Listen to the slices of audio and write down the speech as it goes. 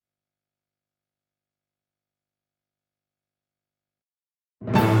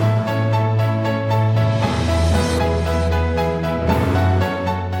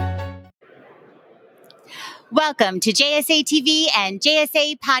Welcome to JSA TV and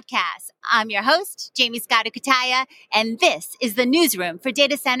JSA Podcasts. I'm your host, Jamie Scotto-Cutaya, and this is the newsroom for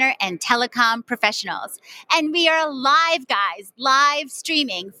data center and telecom professionals. And we are live, guys, live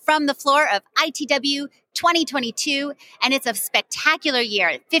streaming from the floor of ITW 2022, and it's a spectacular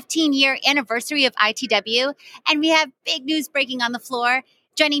year, 15-year anniversary of ITW, and we have big news breaking on the floor.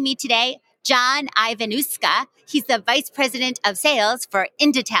 Joining me today, John Ivanuska. He's the Vice President of Sales for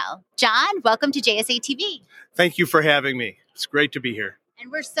INDATEL. John, welcome to JSA TV. Thank you for having me. It's great to be here.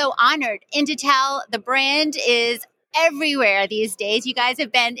 And we're so honored. INDATEL, the brand, is everywhere these days. You guys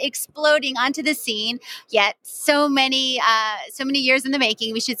have been exploding onto the scene, yet so many years in the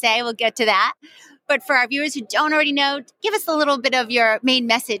making, we should say. We'll get to that. But for our viewers who don't already know, give us a little bit of your main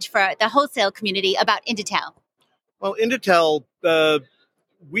message for the wholesale community about INDATEL. Well, INDATEL,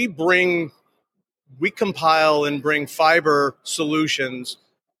 we compile and bring fiber solutions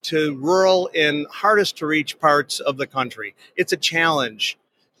to rural and hardest to reach parts of the country. It's a challenge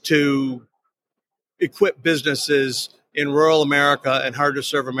to equip businesses in rural America and hard to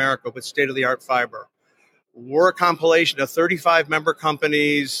serve America with state-of-the-art fiber. We're a compilation of 35 member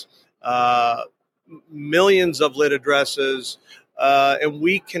companies, millions of lit addresses, and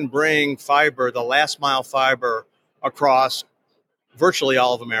we can bring fiber, the last mile fiber, across virtually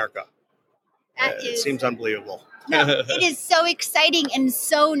all of America. It seems unbelievable. No, it is so exciting and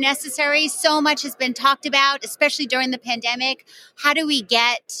so necessary. So much has been talked about, especially during the pandemic. How do we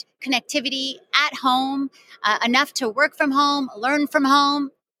get connectivity at home, enough to work from home, learn from home,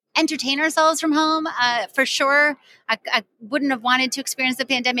 entertain ourselves from home? For sure, I wouldn't have wanted to experience the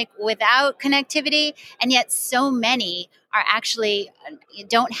pandemic without connectivity. And yet so many are actually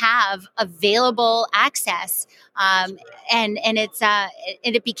don't have available access. And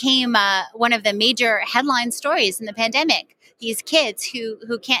it became one of the major headline stories in the pandemic. These kids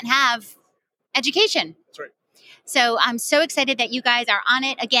who can't have education. That's right. So I'm so excited that you guys are on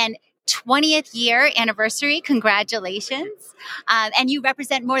it again. 20th year anniversary. Congratulations. And you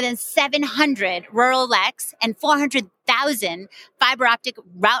represent more than 700 rural LECs and 400,000 fiber optic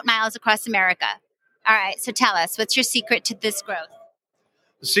route miles across America. All right. So tell us, what's your secret to this growth?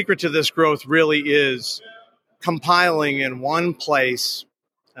 The secret to this growth really is compiling in one place.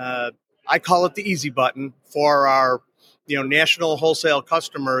 I call it the easy button for our, national wholesale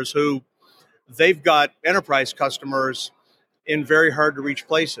customers who they've got enterprise customers in very hard to reach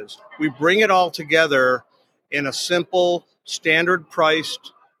places. We bring it all together in a simple, standard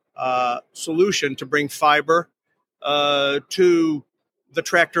priced solution to bring fiber to the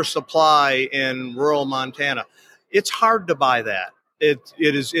Tractor Supply in rural Montana. It's hard to buy that. It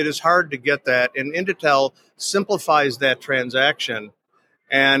is hard to get that, and INDATEL simplifies that transaction.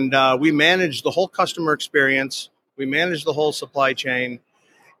 And we manage the whole customer experience. We manage the whole supply chain,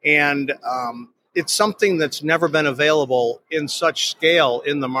 and it's something that's never been available in such scale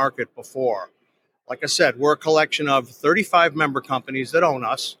in the market before. Like I said, we're a collection of 35 member companies that own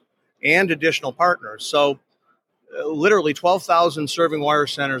us and additional partners. So literally 12,000 serving wire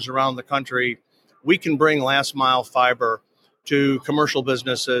centers around the country. We can bring last mile fiber to commercial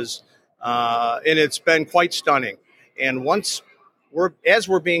businesses, and it's been quite stunning. And as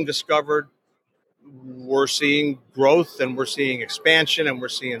we're being discovered, we're seeing growth and we're seeing expansion and we're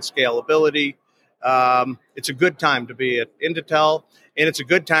seeing scalability. It's a good time to be at INDATEL, and it's a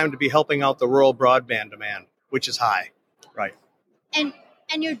good time to be helping out the rural broadband demand, which is high, right? And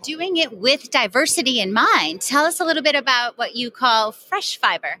you're doing it with diversity in mind. Tell us a little bit about what you call fresh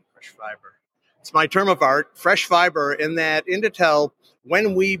fiber. Fresh fiber. It's my term of art, fresh fiber, in that INDATEL,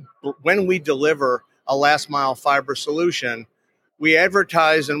 when we deliver a last mile fiber solution, we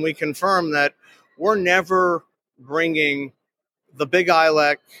advertise and we confirm that we're never bringing the big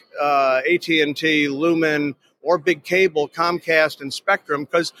ILEC, AT&T, Lumen, or big cable, Comcast and Spectrum,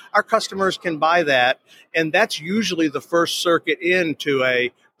 because our customers can buy that. And that's usually the first circuit into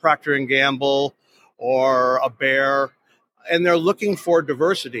a Procter & Gamble or a Bear, and they're looking for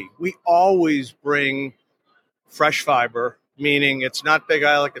diversity. We always bring fresh fiber, meaning it's not big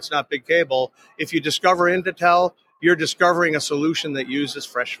ILEC, it's not big cable. If you discover INDATEL, you're discovering a solution that uses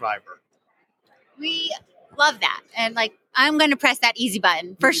fresh fiber. We love that. And I'm going to press that easy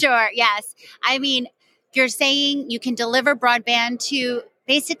button for sure. Yes. I mean, you're saying you can deliver broadband to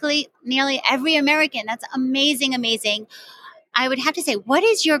basically nearly every American. That's amazing, amazing. I would have to say, what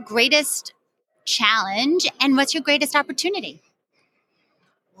is your greatest challenge and what's your greatest opportunity?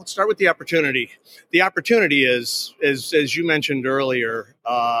 Let's start with the opportunity. The opportunity is as you mentioned earlier,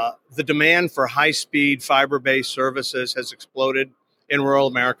 the demand for high-speed fiber-based services has exploded in rural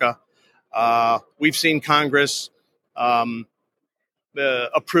America. We've seen Congress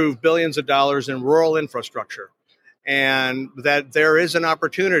approved billions of dollars in rural infrastructure, and that there is an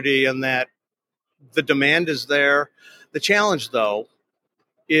opportunity and that the demand is there. The challenge, though,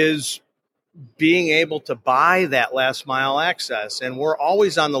 is being able to buy that last mile access. And we're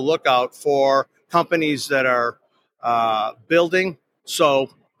always on the lookout for companies that are building, so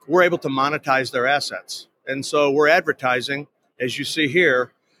we're able to monetize their assets. And so we're advertising, as you see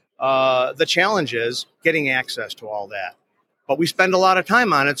here. The challenge is getting access to all that. But we spend a lot of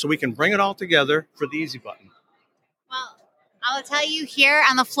time on it so we can bring it all together for the easy button. Well, I'll tell you here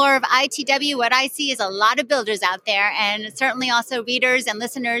on the floor of ITW, what I see is a lot of builders out there, and certainly also readers and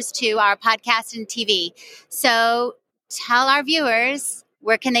listeners to our podcast and TV. So tell our viewers,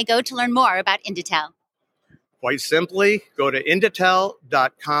 where can they go to learn more about INDATEL? Quite simply, go to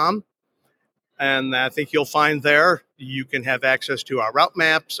INDATEL.com, and I think you'll find there you can have access to our route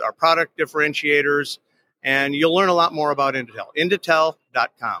maps, our product differentiators, and you'll learn a lot more about INDATEL.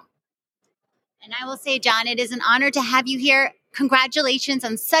 INDATEL.com. And I will say, John, it is an honor to have you here. Congratulations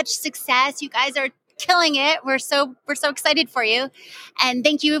on such success. You guys are killing it. We're so excited for you. And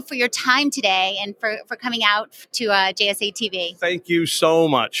thank you for your time today and for coming out to JSA TV. Thank you so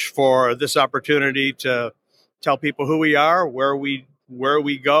much for this opportunity to tell people who we are, where we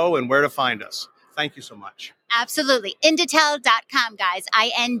go, and where to find us. Thank you so much. Absolutely. INDATEL.com, guys.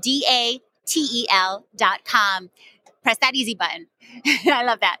 INDATEL.com. Press that easy button. I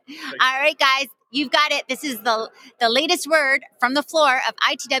love that. All right, guys, you've got it. This is the latest word from the floor of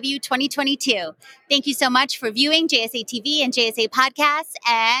ITW 2022. Thank you so much for viewing JSA TV and JSA Podcasts.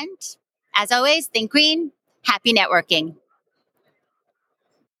 And as always, think green, happy networking.